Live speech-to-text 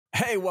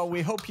Hey, well,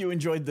 we hope you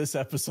enjoyed this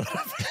episode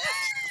of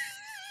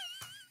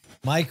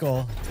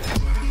Michael.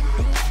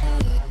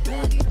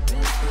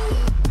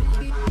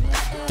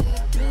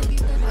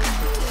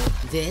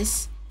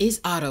 This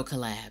is Auto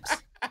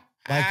Collabs.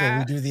 Michael,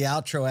 we do the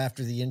outro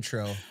after the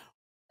intro,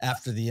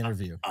 after the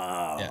interview.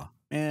 yeah.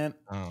 Man,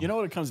 you know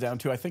what it comes down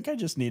to? I think I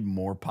just need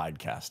more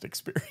podcast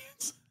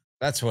experience.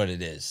 That's what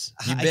it is.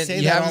 You I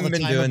say that all haven't the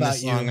been time doing about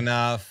this you. long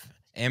enough.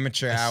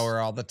 Amateur hour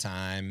all the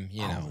time.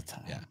 You know. All the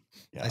time.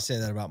 I say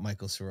that about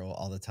Michael Sorrell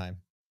all the time.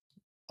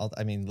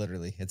 I mean,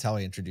 literally, it's how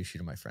I introduce you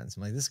to my friends.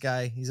 I'm like, this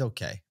guy, he's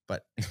okay.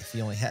 But if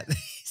he only had,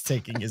 he's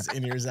taking his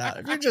in-ears out.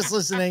 If you're just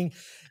listening,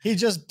 he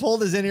just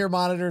pulled his in-ear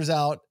monitors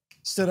out,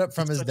 stood up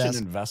from his Such desk.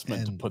 an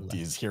investment to put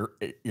these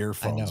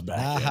earphones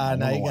back in.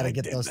 Now you got to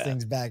get those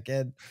things back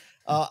in.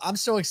 I'm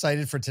so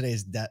excited for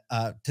today's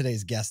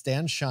guest.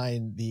 Dan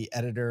Shine, the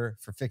editor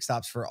for Fixed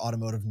Ops for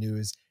Automotive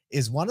News,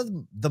 is one of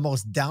the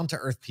most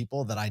down-to-earth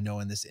people that I know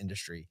in this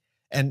industry.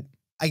 And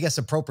I guess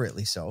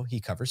appropriately so, he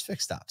covers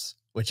Fixed Ops,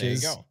 which There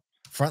is you go.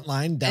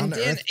 Frontline, down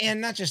to earth.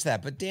 And not just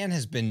that, but Dan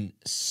has been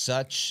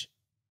so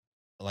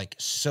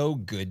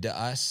good to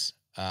us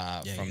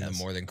from the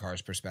More Than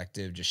Cars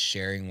perspective, just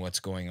sharing what's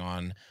going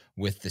on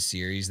with the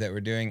series that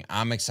we're doing.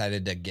 I'm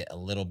excited to get a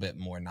little bit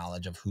more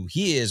knowledge of who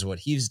he is, what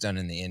he's done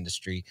in the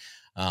industry,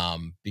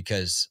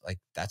 because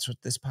that's what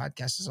this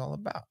podcast is all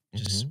about.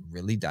 Just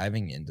really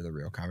diving into the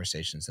real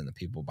conversations and the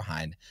people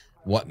behind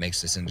what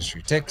makes this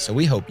industry tick. So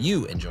we hope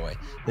you enjoy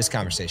this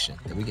conversation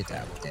that we get to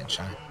have with Dan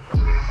Shine.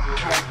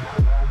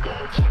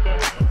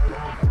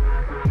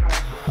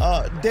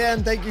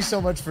 Dan, thank you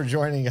so much for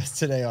joining us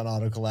today on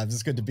Auto Collabs.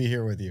 It's good to be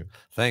here with you.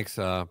 Thanks.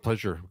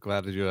 Pleasure.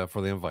 Glad to do that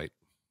for the invite.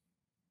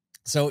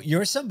 So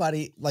you're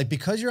somebody,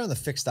 because you're on the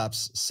Fixed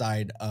Ops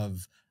side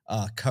of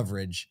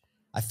coverage,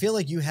 I feel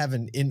like you have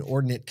an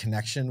inordinate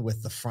connection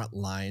with the front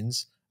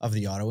lines of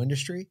the auto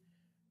industry.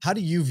 How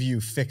do you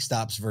view Fixed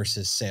Ops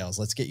versus sales?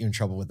 Let's get you in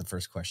trouble with the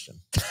first question.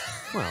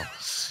 Well,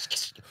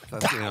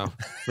 the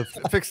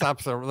Fixed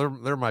Ops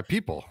they're my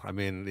people. I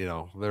mean,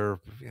 they're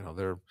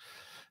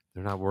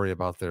not worried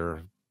about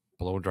their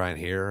blow drying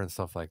hair and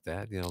stuff like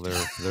that.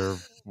 They're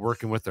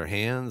working with their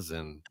hands,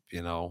 and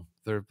they run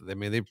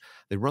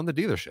the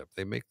dealership.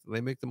 They make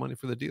the money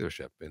for the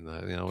dealership, and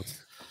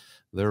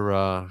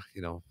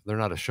they're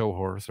not a show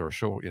horse or a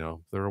show.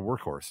 They're a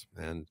workhorse,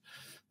 and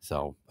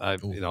so I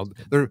joke,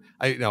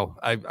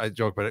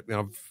 but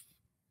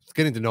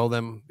getting to know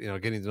them,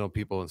 getting to know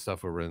people and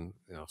stuff who are in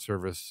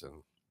service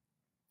and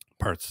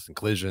parts and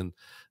collision.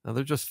 Now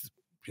they're just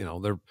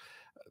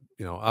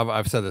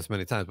I've said this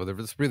many times, but they're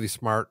just really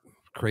smart,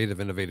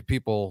 creative, innovative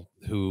people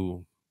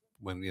who,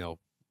 when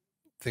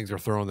things are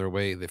thrown their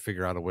way, they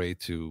figure out a way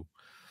to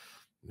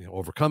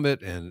overcome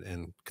it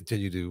and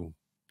continue to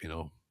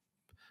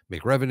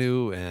make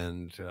revenue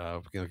and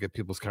get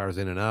people's cars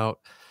in and out.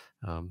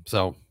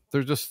 So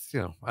they're just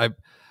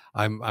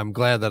I'm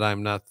glad that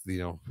I'm not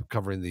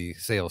covering the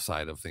sales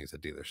side of things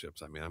at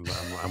dealerships. I mean, I'm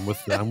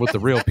with the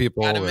real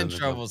people. Got him in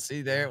trouble.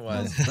 See, there it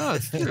was. No,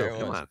 it's true.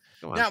 Come on.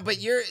 No,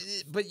 but you're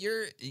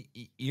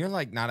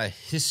like not a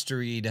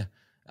historied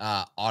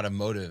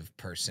automotive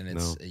person.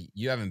 It's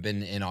you haven't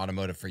been in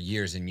automotive for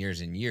years and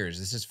years and years.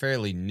 This is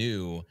fairly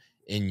new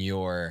in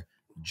your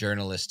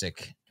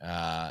journalistic.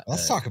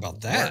 Let's talk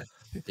about that.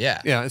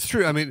 Yeah, it's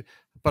true. I mean,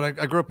 but I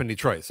grew up in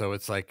Detroit, so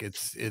it's like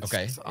it's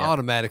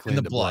automatically in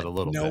the blood a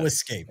little bit. No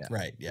escape,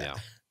 right? Yeah.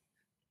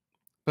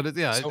 But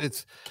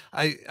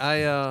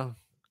the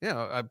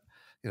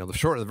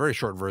very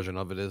short version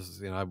of it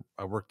is, I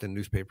worked in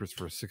newspapers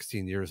for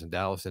 16 years in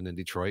Dallas and in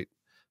Detroit.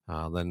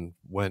 Then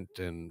went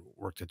and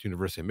worked at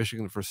University of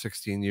Michigan for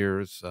 16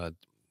 years,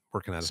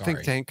 working at a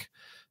think tank.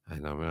 I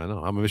know.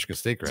 I'm a Michigan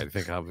State grad. I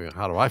think, how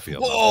do I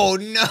feel? Whoa,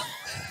 no.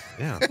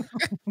 Yeah.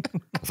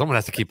 Someone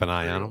has to keep an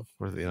eye on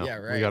them. Yeah,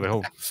 right. We got a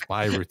whole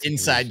spy routine.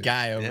 Inside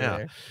guy over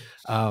there.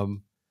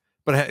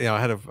 But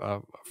I had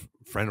a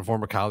friend, a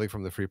former colleague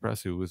from the Free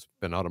Press who was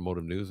in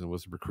automotive news and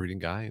was a recruiting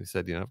guy. And he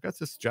said, I've got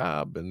this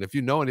job, and if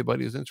you know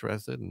anybody who's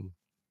interested, and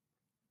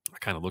I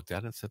kind of looked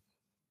at it and said,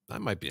 I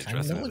might be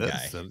interested in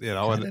this. And, and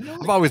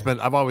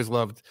I've always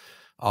loved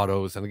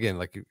autos. And again,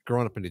 like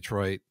growing up in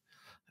Detroit,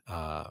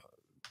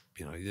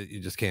 you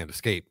just can't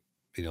escape,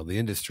 the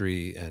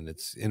industry and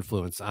its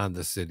influence on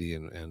the city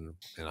and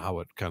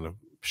how it kind of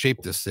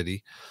shaped this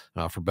city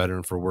for better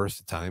and for worse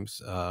at times.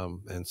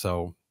 And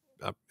so,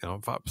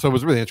 so it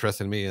was really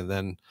interesting to me. And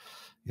then,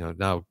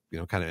 now,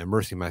 kind of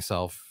immersing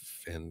myself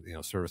in,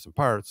 service and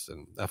parts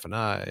and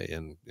F&I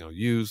and,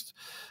 used,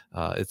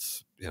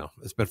 it's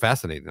been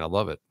fascinating. I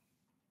love it.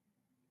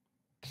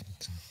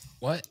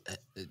 What?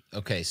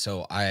 Okay.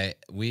 So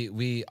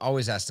we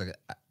always ask a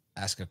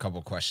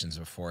couple questions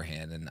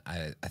beforehand, and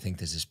I think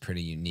this is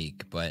pretty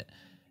unique, but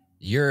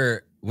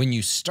when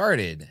you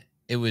started,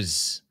 it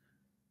was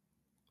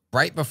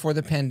right before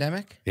the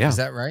pandemic. Yeah. Is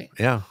that right?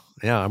 Yeah.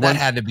 That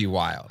had to be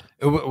wild.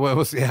 It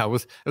was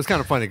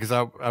kind of funny because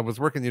I was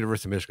working at the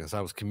University of Michigan, so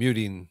I was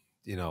commuting,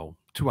 2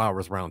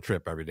 hours round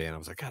trip every day. And I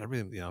was like, God,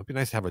 it'd be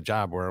nice to have a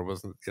job where I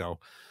wasn't,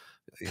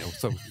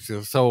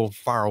 so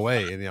far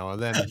away, and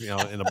and then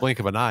in a blink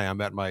of an eye,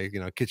 I'm at my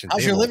kitchen.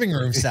 How's table. your living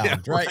room sound? Yeah,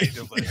 right.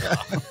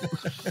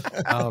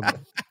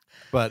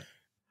 But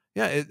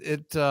yeah,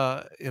 it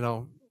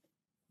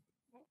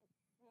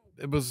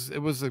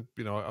was a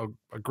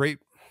great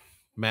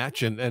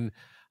match, and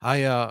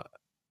I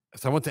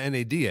so I went to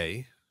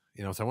NADA,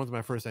 so I went to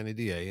my first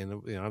NADA,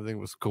 and everything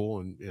was cool,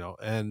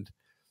 and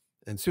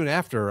and soon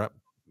after,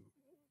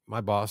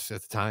 my boss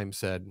at the time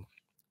said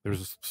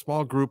there's a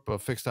small group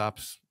of fixed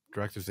ops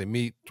directors. They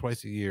meet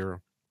twice a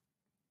year.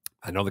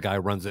 I know the guy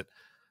who runs it.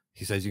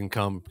 He says you can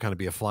come kind of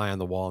be a fly on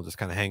the wall and just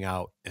kind of hang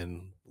out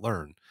and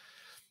learn,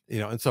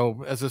 and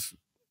so as this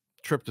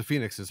trip to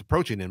Phoenix is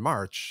approaching in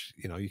March,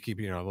 you keep,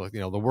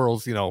 the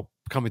world's,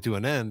 coming to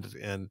an end.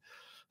 And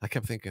I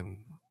kept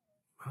thinking,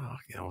 oh,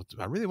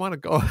 I really want to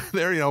go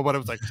there, but it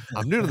was like,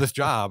 I'm new to this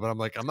job. And I'm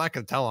like, I'm not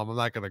going to tell them I'm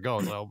not going to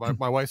go. So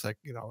my wife's like,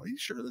 are you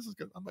sure this is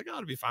good? I'm like, oh,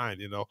 it'll be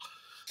fine,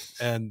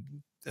 And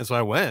so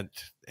I went,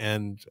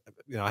 and,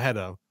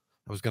 I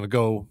was going to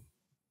go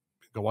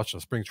watch some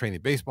spring training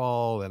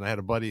baseball. And I had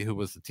a buddy who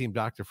was the team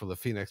doctor for the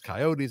Phoenix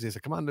Coyotes. He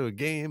said, come on to a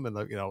game. And,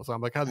 so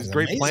I'm like, I had these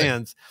great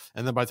plans.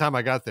 And then by the time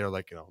I got there,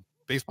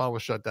 baseball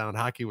was shut down,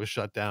 hockey was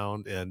shut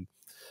down. And,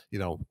 we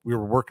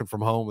were working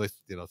from home. They,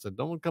 said,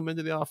 don't come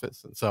into the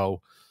office. And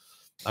so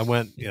I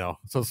went,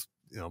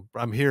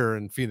 I'm here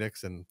in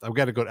Phoenix, and I've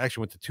got to go,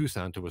 actually went to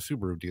Tucson to a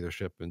Subaru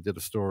dealership and did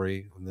a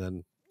story, and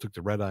then took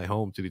the red eye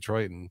home to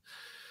Detroit and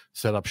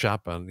set up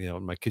shop on,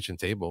 my kitchen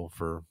table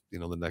for,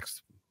 the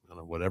next,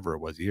 whatever it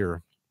was,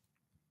 year.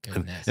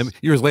 And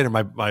years later,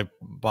 my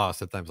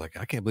boss at times like,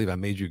 I can't believe I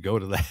made you go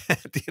to that.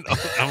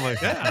 I'm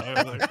like,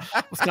 yeah,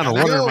 I was kind of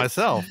wondering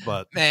myself,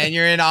 but man,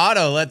 you're in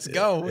auto. Let's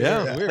go.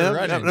 Yeah, we were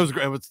running. It was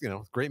great. It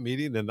was great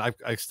meeting, and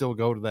I still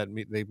go to that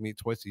meet. They meet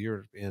twice a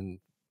year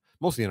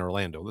mostly in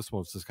Orlando. This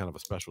one's just kind of a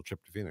special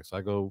trip to Phoenix. I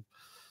go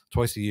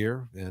twice a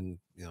year, and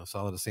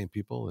saw a lot of the same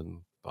people,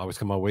 and always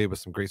come away with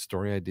some great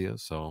story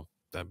ideas. So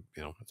that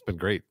it's been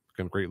great. It's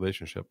been a great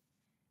relationship.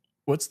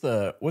 What's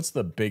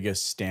the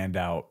biggest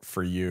standout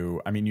for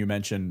you? I mean, you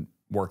mentioned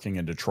working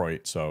in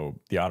Detroit, so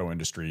the auto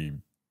industry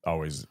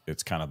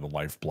it's kind of the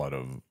lifeblood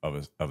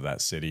of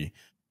that city.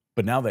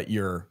 But now that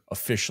you're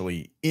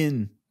officially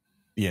in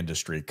the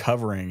industry,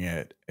 covering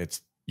it,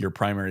 it's your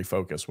primary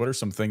focus. What are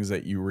some things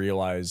that you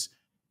realize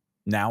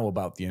now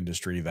about the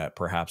industry that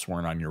perhaps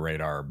weren't on your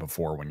radar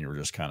before, when you were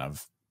just kind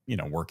of,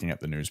 working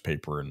at the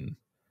newspaper and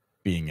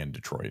being in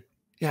Detroit?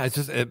 Yeah, it's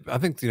just, I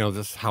think,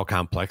 just how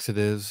complex it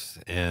is.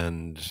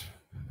 And,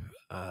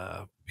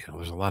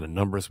 there's a lot of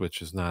numbers,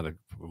 which is not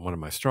one of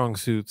my strong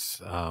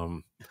suits.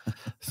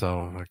 So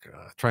I'm like,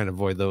 trying to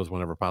avoid those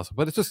whenever possible.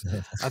 But it's just,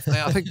 I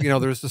think,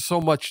 there's just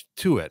so much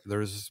to it.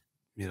 There's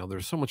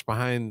so much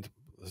behind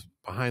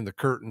the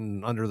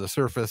curtain, under the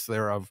surface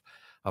there of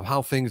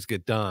how things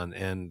get done,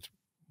 and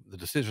the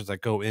decisions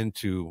that go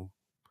into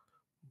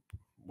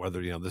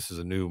whether, this is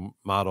a new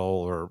model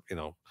or,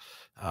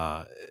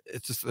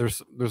 it's just,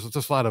 there's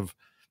just a lot of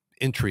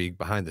intrigue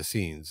behind the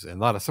scenes,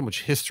 and so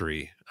much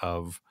history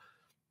of,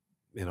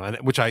 and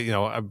which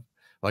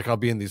I'll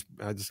be in these,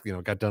 I just,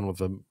 got done with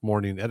the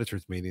morning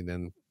editors meeting,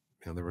 and,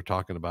 they were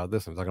talking about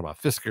this, and talking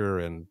about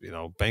Fisker and,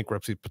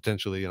 bankruptcy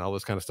potentially, and all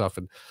this kind of stuff.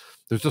 And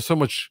there's just so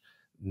much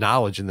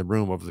knowledge in the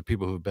room of the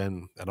people who've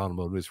been at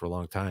Automotive News for a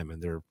long time,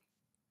 and they're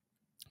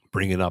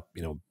bringing up,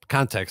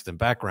 context and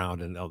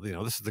background, and,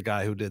 this is the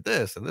guy who did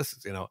this, and this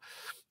is,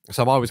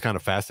 so I'm always kind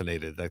of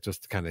fascinated,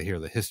 just to kind of hear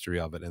the history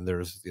of it. And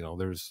there's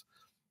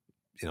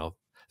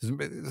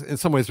in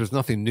some ways, there's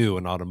nothing new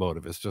in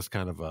automotive. It's just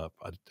kind of a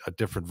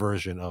different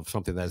version of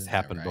something that's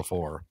happened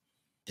before.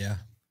 Yeah.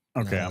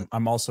 Okay.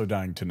 I'm also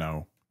dying to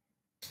know,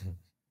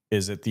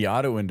 is it the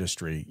auto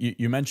industry?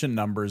 You mentioned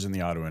numbers in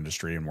the auto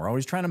industry, and we're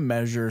always trying to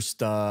measure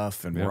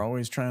stuff, and we're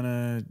always trying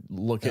to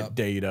look at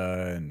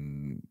data,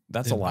 and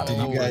that's a lot. Did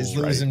you guys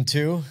lose him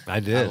too?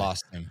 I did. I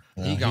lost him.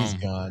 He's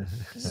gone.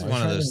 This is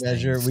one of those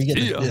measure. things. We get.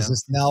 Is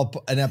this now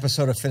an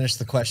episode of Finish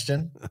the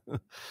Question?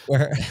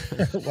 Where,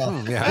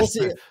 we'll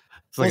see.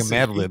 It's like a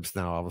Mad Libs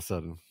now all of a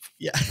sudden.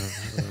 Yeah.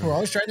 We're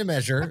always trying to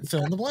measure,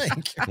 fill in the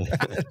blank.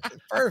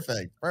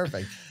 Perfect.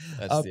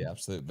 That's the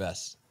absolute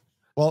best.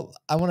 Well,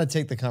 I want to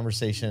take the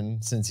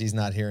conversation, since he's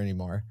not here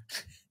anymore.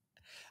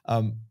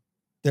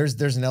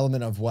 There's an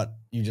element of what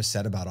you just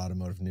said about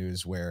automotive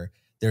news, where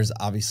there's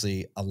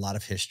obviously a lot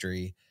of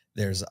history.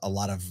 There's a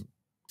lot of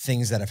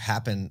things that have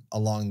happened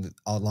along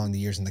the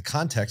years, and the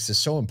context is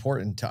so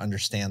important to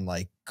understand,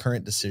 like,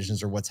 current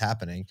decisions or what's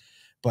happening.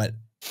 But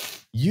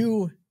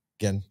you,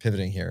 again,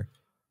 pivoting here,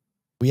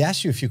 we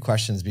asked you a few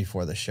questions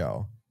before the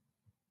show,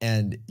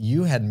 and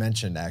you had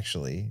mentioned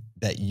actually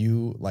that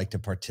you like to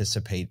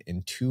participate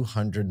in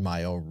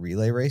 200-mile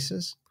relay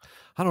races.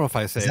 I don't know if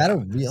I say, is that a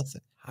real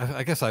thing?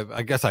 I guess I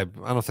don't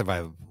know if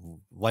I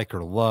like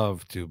or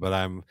love to, but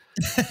I'm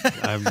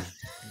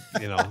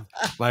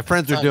my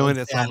friends are doing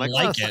it. So I'm like,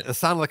 it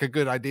sounded like a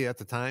good idea at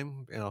the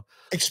time.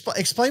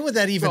 Explain what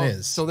that even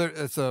is. So there,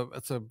 it's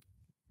an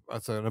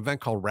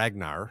event called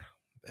Ragnar,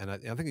 and I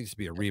think it used to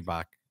be a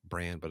Reebok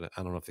brand, but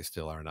I don't know if they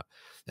still are or not.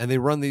 And they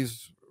run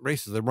these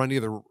races. They run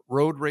either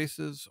road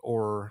races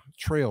or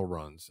trail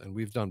runs, and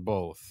we've done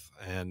both.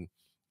 And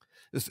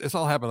it's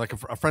all happened. Like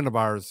a friend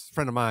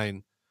of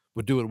mine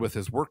would do it with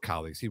his work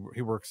colleagues. He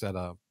works at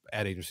a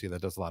ad agency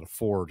that does a lot of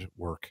Ford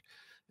work,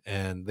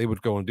 and they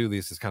would go and do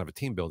these as kind of a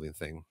team building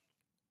thing.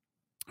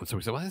 And so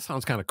we said, well, that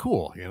sounds kind of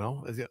cool, you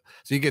know?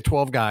 So you get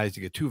 12 guys,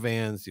 you get 2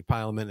 vans, you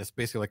pile them in. It's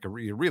basically like a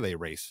relay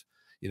race,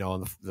 you know,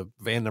 and the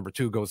van number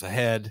 2 goes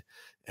ahead.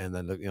 And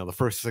then, the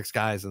first 6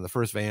 guys in the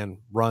first van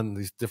run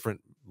these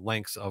different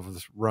lengths of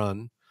this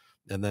run.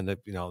 And then,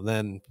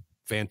 then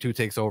van 2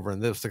 takes over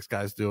and those 6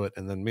 guys do it.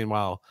 And then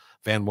meanwhile,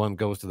 van 1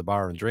 goes to the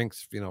bar and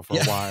drinks, for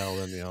a while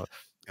and,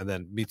 and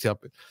then meets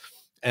up.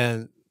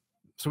 And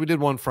so we did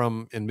one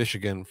in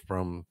Michigan,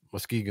 from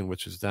Muskegon,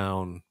 which is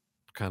down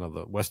kind of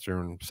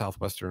the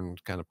southwestern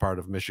kind of part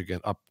of Michigan,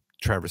 up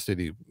Traverse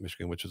City,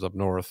 Michigan, which is up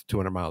north,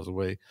 200 miles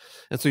away.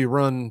 And so you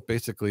run I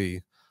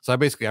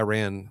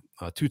ran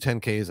 2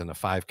 10Ks and a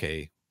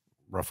 5K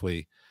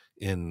roughly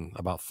in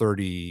about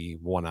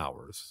 31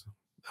 hours,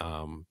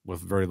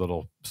 with very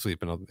little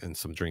sleep and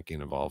some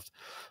drinking involved.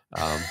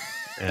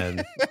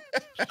 And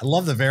I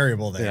love the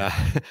variable there.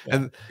 Yeah.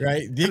 And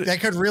right. That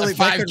could really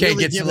 5K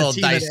gets give a little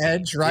team dicey, an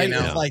edge, right?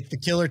 Yeah. Like the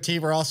killer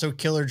team are also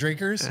killer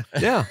drinkers.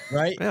 Yeah.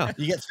 Right. Yeah.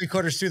 You get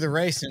 3/4 through the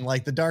race, and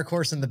like the dark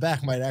horse in the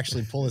back might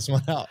actually pull this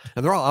one out.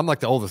 And I'm like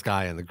the oldest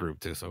guy in the group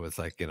too. So it's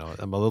like,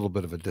 I'm a little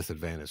bit of a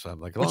disadvantage. So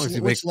I'm like,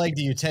 which leg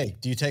do you take?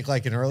 Do you take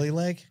like an early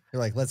leg?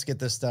 You're like, let's get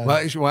this done.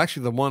 Well,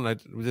 actually the one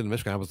we did in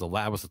Michigan, I was the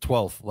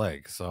 12th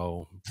leg.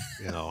 So,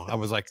 I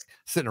was like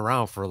sitting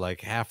around for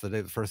like half the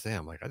day, the first day.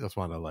 I'm like, I just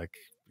want to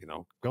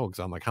go, because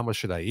I'm like, how much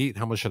should I eat?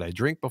 How much should I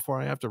drink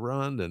before I have to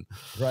run? And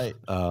right.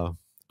 But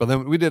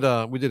then we did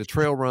a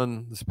trail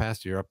run this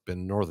past year up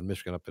in northern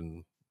Michigan, I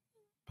don't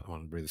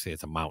want to really say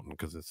it's a mountain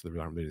because there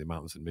aren't really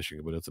mountains in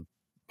Michigan, but it's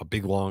a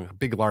big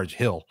large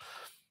hill.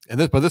 And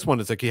this one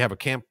is like you have a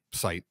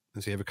campsite,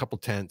 and so you have a couple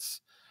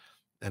tents,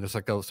 and it's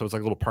like it's like a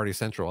little party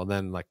central. And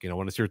then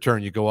when it's your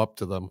turn, you go up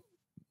to the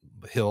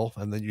hill,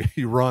 and then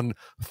you run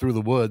through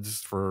the woods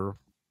for,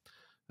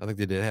 I think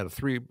they had a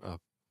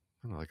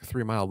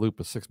 3-mile loop,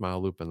 a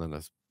 6-mile loop, and then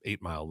a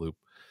 8-mile loop.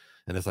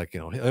 And it's like,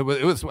 it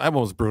was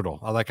almost brutal.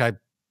 I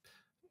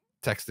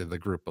texted the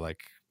group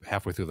like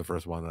halfway through the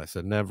first one, and I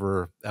said,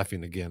 never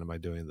effing again am I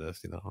doing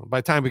this. By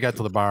the time we got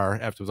to the bar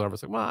after it was over, I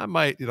was like, well, I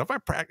might,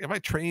 if I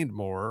trained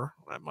more,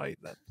 I might.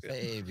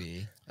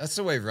 Maybe that's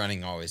the way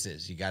running always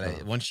is. You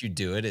gotta, once you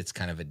do it, it's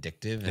kind of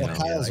addictive. Yeah,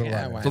 Kyle's a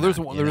runner. So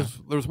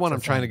there's one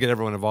I'm trying to get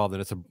everyone involved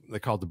in. They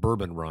call it the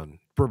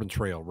Bourbon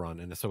Trail Run.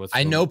 And so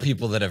I know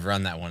people that have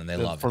run that one and they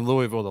love it. From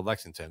Louisville to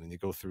Lexington, and you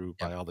go through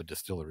by all the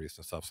distilleries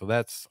and stuff. So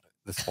that's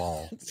this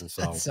fall. And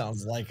so that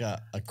sounds like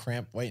a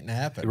cramp waiting to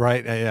happen.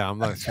 Right. Yeah, I'm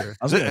not sure.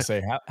 I was going to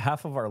say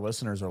half of our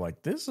listeners are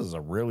like, this is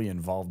a really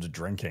involved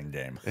drinking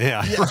game.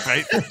 Yeah.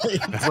 Right.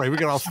 That's right. We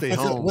can all stay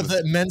home with the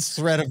immense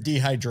threat of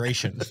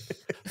dehydration.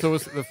 So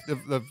it's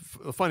the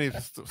funny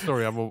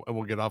story, and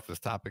we'll get off this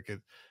topic.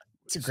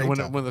 It's a great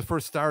topic. When it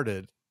first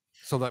started,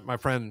 so that my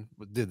friend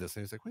did this,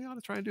 and he's like, well, you ought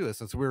to try and do this.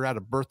 And so we were at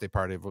a birthday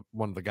party of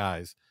one of the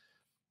guys,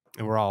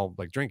 and we're all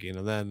like drinking.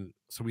 And then,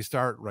 so we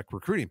start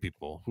recruiting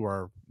people who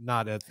are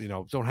not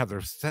don't have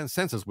their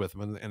senses with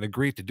them, and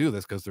agree to do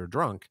this because they're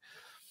drunk.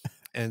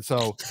 And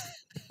so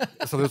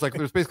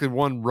there's basically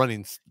one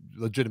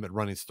legitimate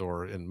running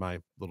store in my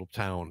little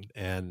town.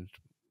 And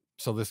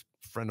so this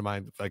friend of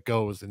mine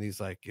goes, and he's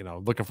like,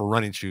 looking for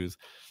running shoes,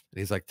 and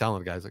he's like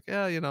telling the guys like,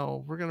 yeah,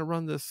 we're going to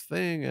run this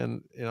thing,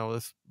 and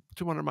this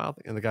 200-mile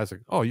thing. And the guy's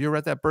like, oh, you were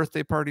at that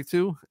birthday party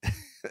too?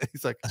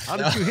 He's like, how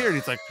did you hear it?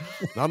 He's like,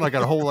 no, I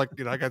got a whole, I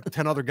got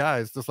 10 other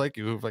guys just like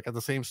you who've got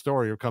the same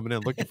story, who are coming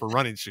in looking for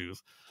running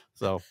shoes.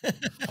 So,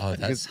 oh,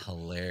 that's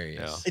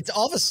hilarious. Yeah. It's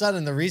all of a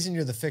sudden the reason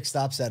you're the Fixed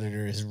Ops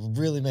editor is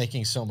really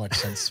making so much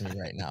sense to me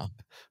right now,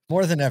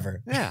 more than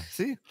ever. Yeah.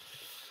 See?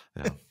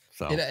 Yeah.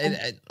 So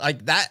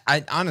like that,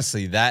 I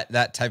honestly,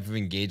 that type of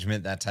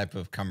engagement, that type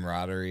of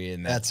camaraderie,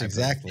 and that's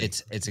exactly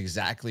it's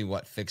exactly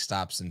what Fixed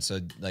Ops. And so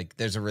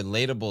there's a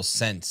relatable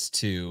sense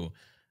to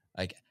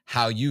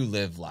how you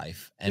live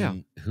life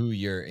and who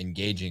you're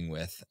engaging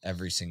with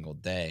every single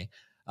day.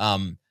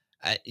 When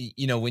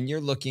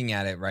you're looking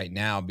at it right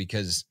now,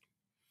 because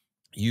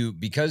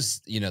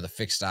the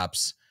Fixed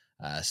Ops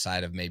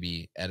side of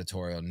maybe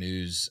editorial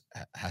news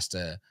has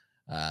to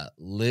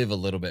live a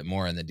little bit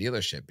more in the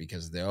dealership,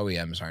 because the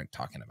OEMs aren't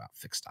talking about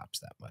Fixed Ops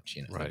that much,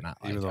 right? They're not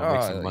even though it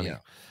makes some money.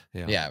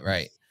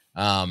 Right.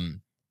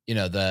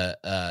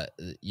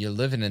 You're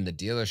living in the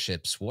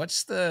dealerships.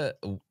 What's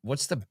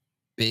the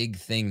big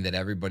thing that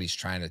everybody's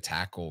trying to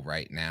tackle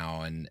right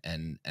now,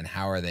 and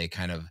how are they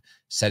kind of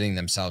setting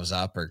themselves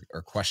up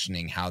or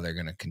questioning how they're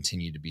going to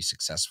continue to be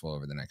successful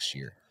over the next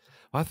year?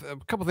 Well, a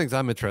couple of things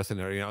I'm interested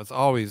in. It's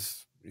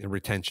always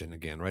retention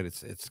again, right?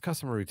 It's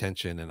customer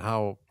retention, and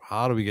how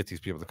do we get these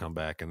people to come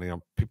back?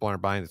 And people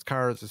aren't buying these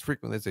cars as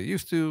frequently as they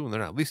used to, and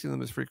they're not leasing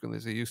them as frequently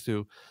as they used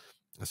to,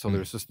 and so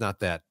there's just not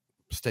that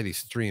steady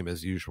stream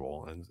as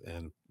usual.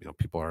 And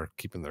people are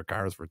keeping their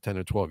cars for 10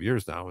 or 12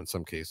 years now in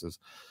some cases.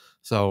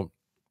 So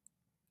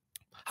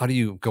how do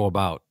you go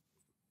about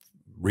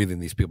reeling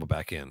these people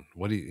back in?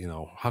 What do you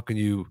know? How can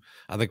you?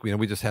 I think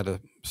we just had a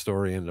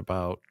story in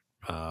about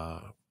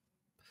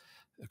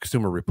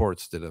Consumer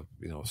Reports did a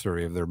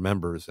survey of their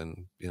members,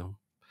 and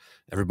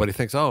everybody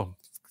thinks, oh,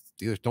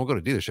 dealers don't go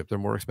to dealership, they're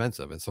more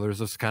expensive, and so there's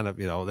this kind of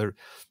they're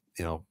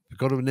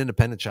go to an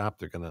independent shop,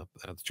 they're gonna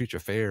treat you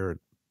fair,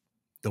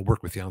 they'll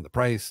work with you on the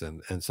price,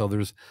 and so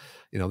there's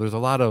there's a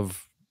lot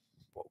of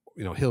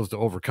hills to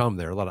overcome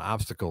there, a lot of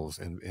obstacles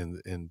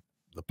in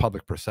the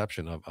public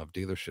perception of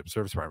dealership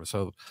service departments.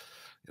 So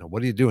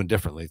what are you doing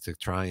differently to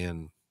try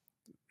and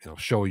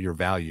show your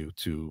value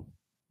to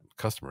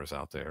customers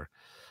out there?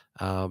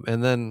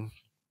 And then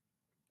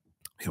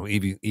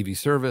EV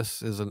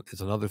service is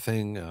another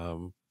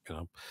thing.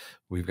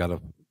 We've got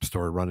a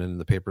story running in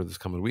the paper this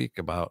coming week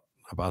about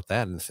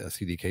that, and a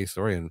CDK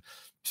story, and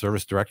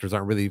service directors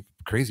aren't really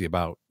crazy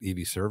about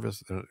EV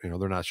service.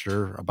 They're not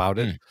sure about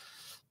it,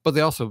 but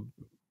they also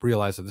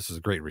realize that this is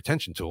a great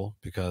retention tool,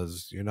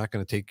 because you're not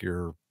going to take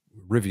your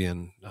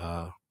Rivian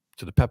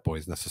to the Pep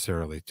Boys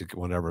necessarily to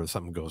whenever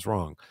something goes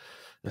wrong.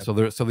 And so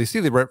they see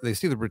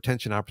the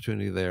retention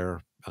opportunity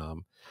there.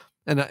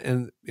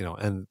 And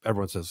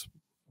everyone says,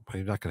 well,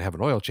 you're not going to have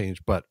an oil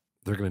change, but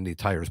they're going to need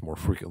tires more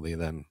frequently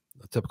than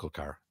a typical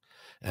car.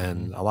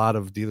 And a lot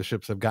of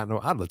dealerships have gotten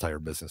out of the tire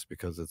business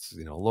because it's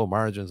low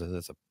margins, and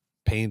it's a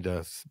pain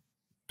to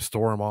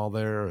store them all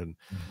there. And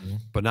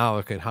but now,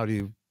 okay, how do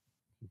you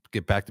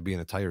get back to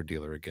being a tire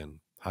dealer again?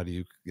 How do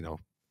you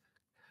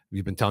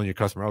you've been telling your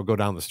customer, oh, go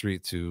down the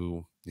street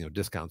to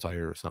Discount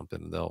Tire or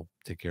something, and they'll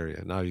take care of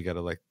you. Now you got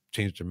to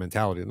change their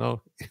mentality.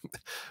 No,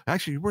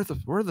 actually, we're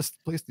the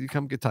place that you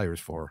come get tires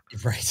for.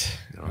 Right.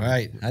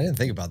 Right. I didn't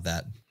think about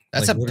that.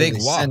 That's a big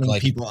walk. Sending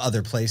people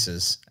other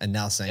places, and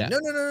now saying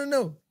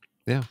no.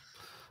 Yeah.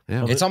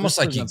 Well, it's almost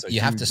like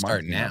you have to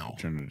start now.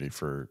 Opportunity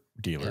for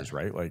dealers,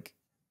 right?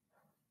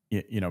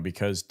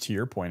 Because to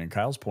your point and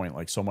Kyle's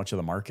point, so much of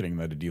the marketing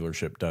that a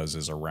dealership does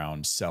is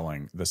around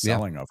selling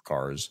of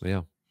cars.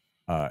 Yeah.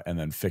 And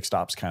then fixed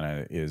ops kind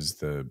of is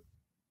the,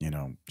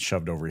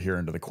 shoved over here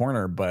into the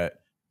corner,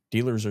 but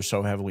dealers are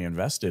so heavily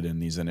invested in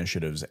these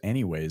initiatives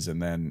anyways.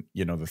 And then,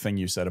 the thing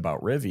you said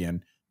about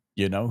Rivian,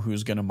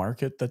 who's going to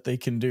market that they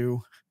can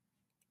do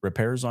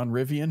repairs on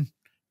Rivian?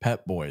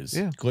 Pep Boys.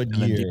 Yeah.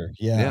 Goodyear.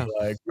 Yeah.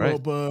 Right. Well,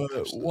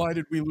 but why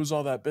did we lose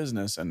all that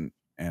business? And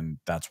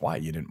that's why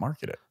you didn't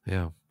market it.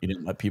 Yeah. You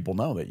didn't let people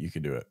know that you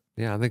could do it.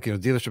 Yeah. I think,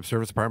 dealership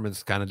service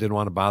departments kind of didn't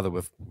want to bother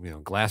with,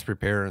 glass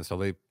repair. And so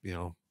they,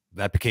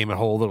 that became a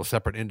whole little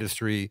separate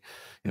industry.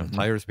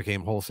 Tires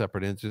became a whole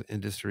separate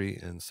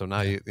industry. And so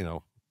now, you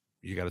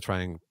got to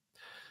try and,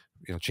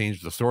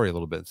 change the story a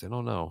little bit and say,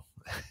 oh, no,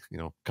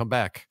 come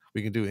back.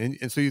 We can do it.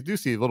 And so you do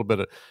see a little bit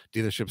of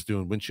dealerships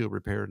doing windshield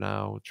repair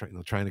now,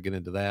 trying to get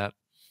into that.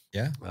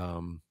 Yeah.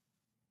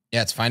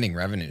 It's finding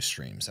revenue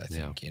streams, I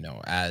think,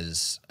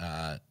 as,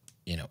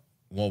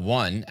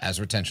 one, as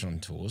retention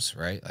tools,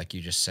 right? Like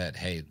you just said,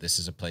 hey, this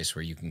is a place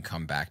where you can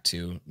come back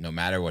to no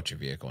matter what your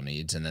vehicle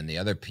needs. And then the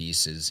other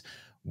piece is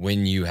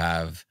when you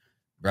have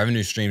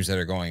revenue streams that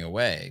are going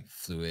away,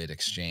 fluid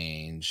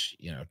exchange,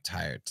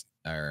 tire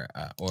or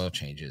oil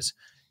changes,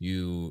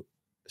 you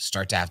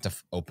start to have to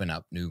open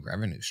up new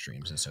revenue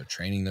streams. And so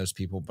training those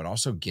people, but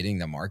also getting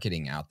the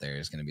marketing out there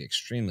is going to be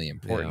extremely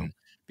important,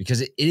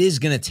 because it is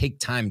going to take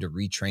time to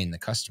retrain the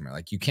customer.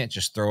 You can't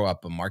just throw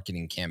up a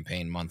marketing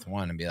campaign month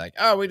one and be like,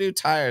 oh, we do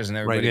tires, and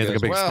everybody goes, like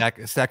a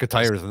big stack of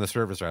tires in the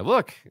service. Right.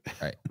 Look,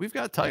 we've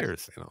got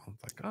tires,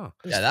 oh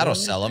yeah, that'll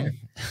sell them.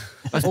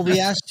 Well, we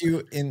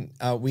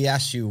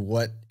asked you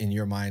what in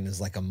your mind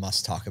is a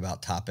must talk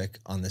about topic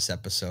on this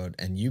episode.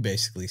 And you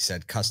basically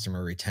said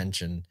customer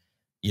retention,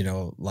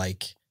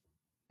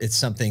 it's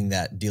something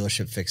that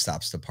dealership fixed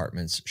ops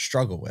departments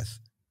struggle with.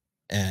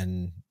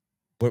 And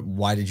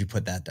why did you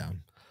put that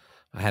down?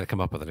 I had to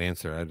come up with an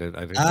answer.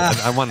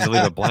 I wanted to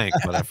leave it blank,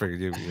 but I figured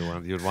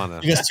you'd want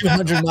to. Because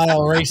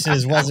 200-mile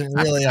races wasn't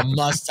really a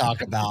must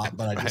talk about,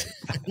 but I just.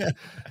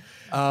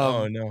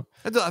 Oh no!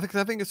 I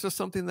think it's just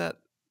something that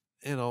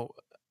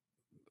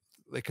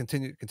they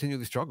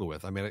continually struggle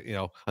with. I mean,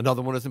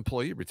 another one is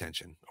employee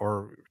retention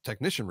or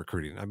technician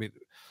recruiting. I mean,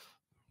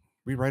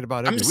 we write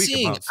about every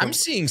week. I'm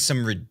seeing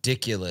some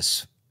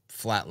ridiculous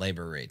flat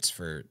labor rates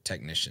for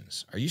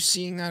technicians. Are you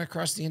seeing that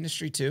across the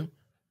industry too?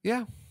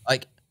 Yeah.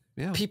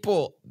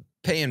 People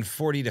paying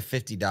 $40 to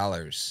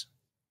 $50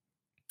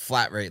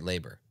 flat rate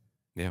labor.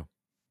 Yeah.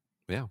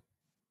 Yeah.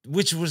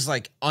 Which was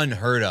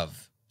unheard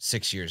of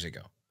 6 years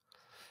ago.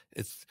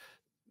 It's,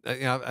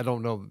 I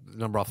don't know the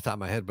number off the top of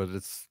my head, but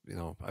it's,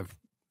 I've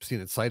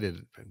seen it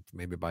cited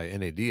maybe by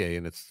NADA,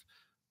 and it's,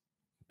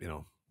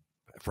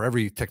 for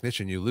every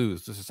technician you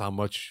lose, this is how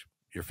much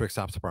your fixed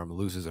ops department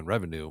loses in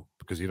revenue,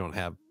 because you don't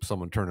have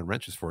someone turning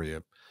wrenches for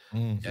you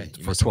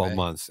for 12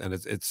 months. And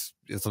it's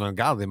an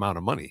ungodly amount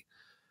of money.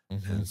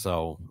 And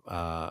so,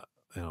 I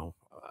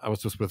was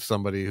just with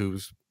somebody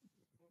who's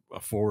a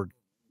Ford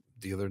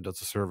dealer,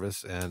 does a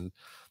service, and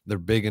they're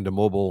big into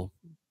mobile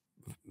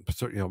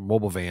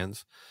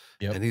vans.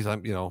 Yep. And he's,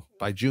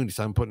 by June, he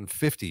said, I'm putting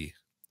 50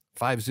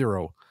 on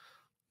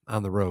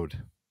the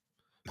road.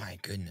 My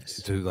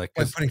goodness. To like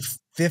putting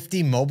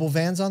 50 mobile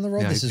vans on the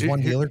road. This is one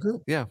dealer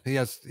group. Yeah, he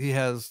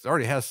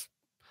already has,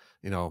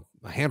 you know,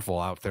 a handful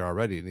out there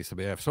already, and he said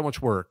they have so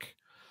much work,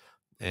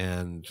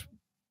 and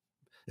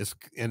it's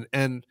and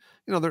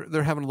you know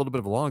they're having a little bit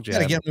of a long jam.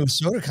 Got to get them to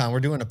ASOTUCon. We're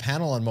doing a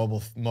panel on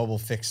mobile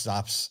fixed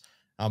ops,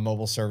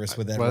 mobile service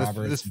with Ed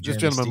Roberts. This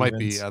gentleman might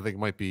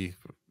be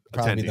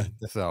attending,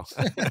 so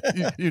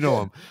you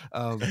know him.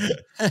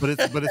 But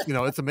it's you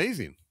know, it's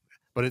amazing.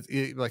 But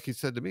it like he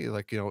said to me,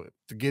 like, you know,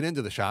 to get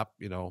into the shop,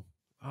 you know,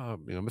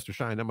 Mr.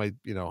 Shine, I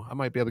might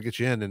be able to get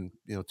you in,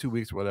 you know, 2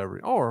 weeks or whatever.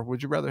 Or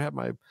would you rather have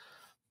my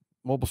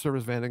mobile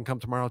service van and come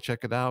tomorrow,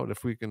 check it out?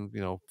 If we can,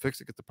 you know,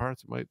 fix it, get the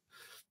parts,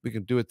 we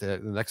can do it the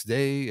next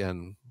day.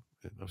 And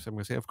I'm going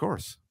to say, of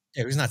course.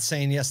 Yeah, he's not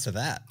saying yes to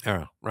that.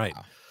 Yeah, right.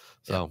 Wow.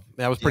 So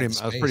I was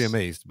pretty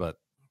amazed. But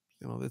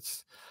you know,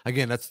 that's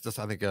just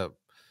I think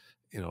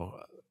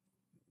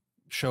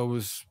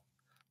shows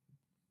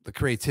the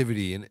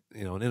creativity and,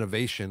 you know, and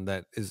innovation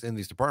that is in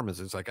these departments.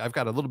 It's like, I've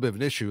got a little bit of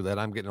an issue that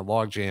I'm getting a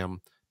log jam,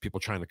 people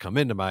trying to come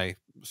into my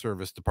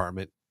service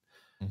department.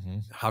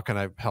 How can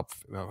I help?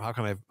 How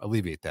can I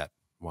alleviate that?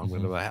 Well, I'm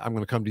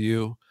going to come to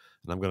you,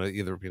 and I'm going to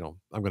either, you know,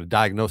 I'm going to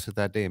diagnose it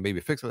that day and maybe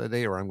fix it that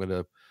day, or I'm going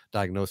to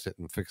diagnose it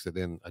and fix it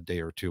in a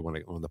day or two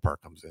when the part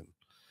comes in.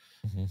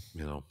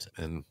 You know,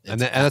 and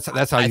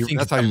that's how you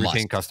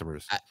retain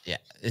customers. Yeah,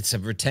 it's a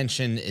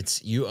retention.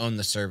 It's you own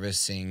the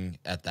servicing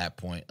at that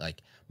point.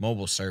 Like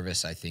mobile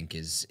service, I think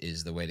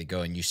is the way to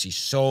go. And you see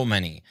so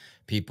many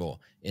people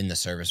in the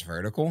service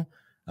vertical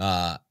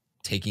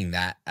taking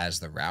that as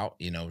the route.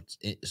 You know,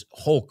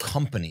 whole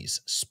companies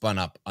spun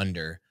up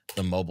under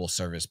the mobile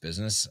service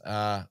business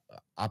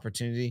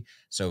opportunity.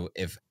 So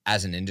if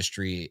as an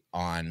industry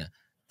on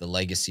the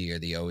legacy or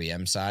the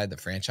OEM side, the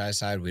franchise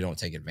side, we don't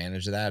take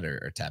advantage of that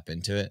or tap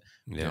into it,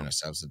 we're doing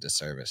ourselves a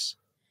disservice.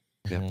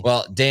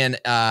 Well, Dan,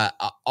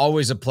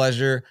 always a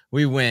pleasure.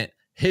 We went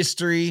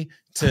history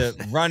to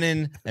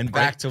running and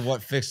back to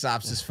what Fixed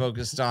Ops is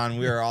focused on.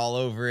 We are all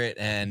over it,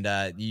 and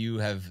you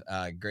have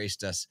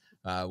graced us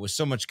with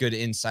so much good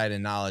insight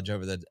and knowledge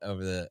over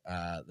the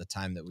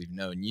time that we've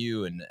known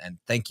you, and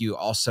thank you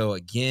also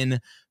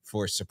again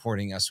for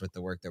supporting us with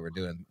the work that we're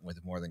doing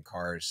with More Than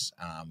Cars.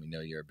 We know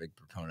you're a big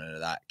proponent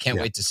of that. Can't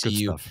wait to see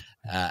you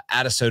at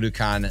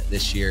ASOTUCon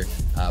this year.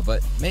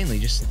 But mainly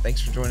just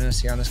thanks for joining us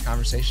here on this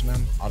conversation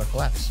on Auto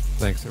Collabs.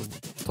 Thanks.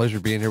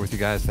 Pleasure being here with you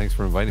guys. Thanks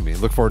for inviting me.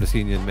 Look forward to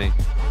seeing you in May.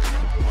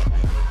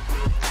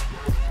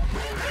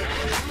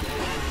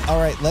 All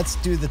right, let's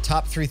do the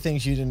top 3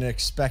 things you didn't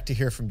expect to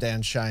hear from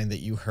Dan Shine that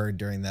you heard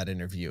during that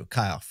interview.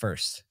 Kyle,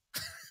 first.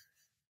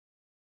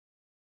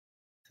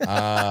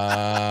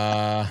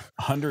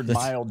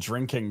 100-mile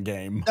drinking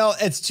game. No,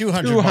 it's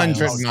 200 miles.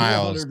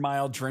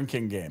 200-mile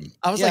drinking game.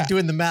 I was like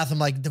doing the math. I'm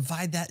like,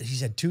 divide that. He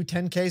said 2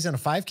 10Ks and a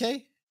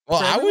 5K.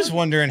 Well, I was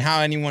wondering how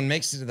anyone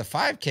makes it to the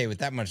 5K with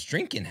that much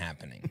drinking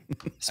happening.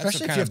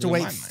 Especially if you have to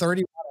wait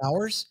 31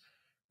 hours,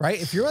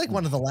 right? If you're like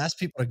one of the last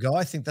people to go,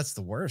 I think that's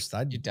the worst.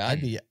 I'd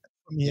be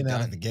in out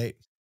of the gate.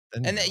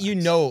 And you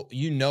know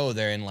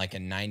they're in like a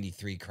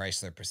 93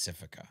 Chrysler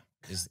Pacifica.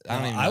 I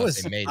don't even know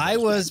if they made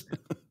those.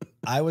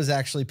 I was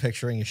actually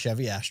picturing a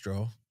Chevy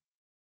Astro,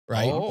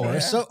 right? Or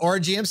a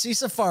GMC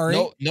Safari.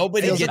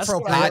 Nobody gets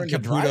Todd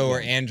Caputo or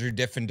Andrew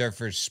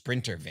Diffenderfer's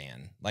Sprinter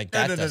van. Like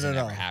that doesn't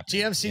ever happen.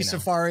 GMC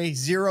Safari,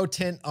 0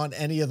 tint on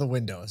any of the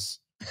windows.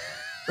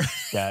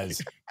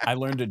 Guys, I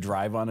learned to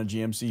drive on a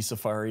GMC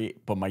Safari,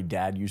 but my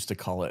dad used to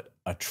call it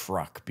a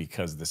truck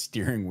because the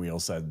steering wheel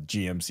said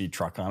GMC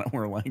truck on it.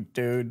 We're like,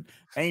 dude,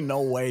 ain't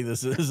no way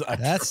this is a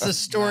That's truck. The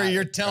story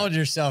you're telling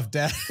yourself,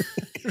 Dad.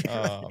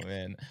 Oh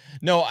man.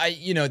 No,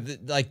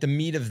 like the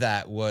meat of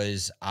that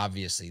was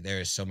obviously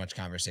there is so much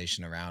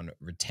conversation around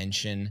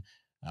retention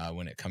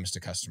when it comes to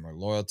customer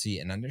loyalty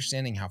and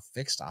understanding how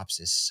Fixed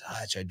Ops is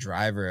such a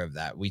driver of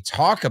that. We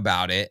talk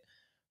about it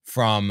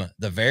from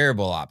the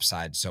variable ops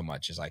side so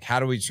much is like,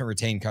 how do we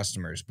retain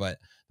customers? But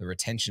the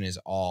retention is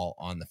all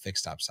on the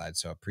Fixed Ops side.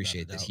 So I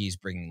appreciate that he's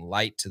bringing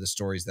light to the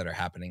stories that are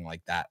happening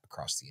like that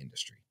across the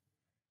industry.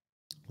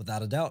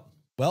 Without a doubt.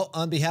 Well,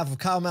 on behalf of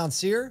Kyle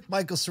Mountsier,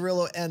 Michael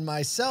Cirillo, and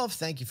myself,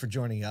 thank you for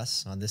joining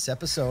us on this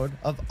episode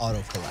of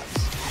Auto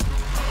Collabs.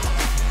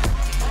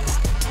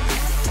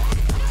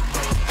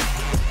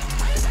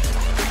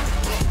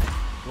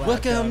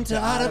 Welcome to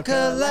Auto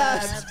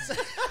Collabs.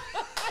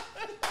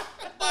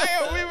 Why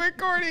are we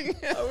recording?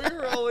 Are we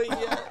rolling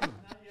yet?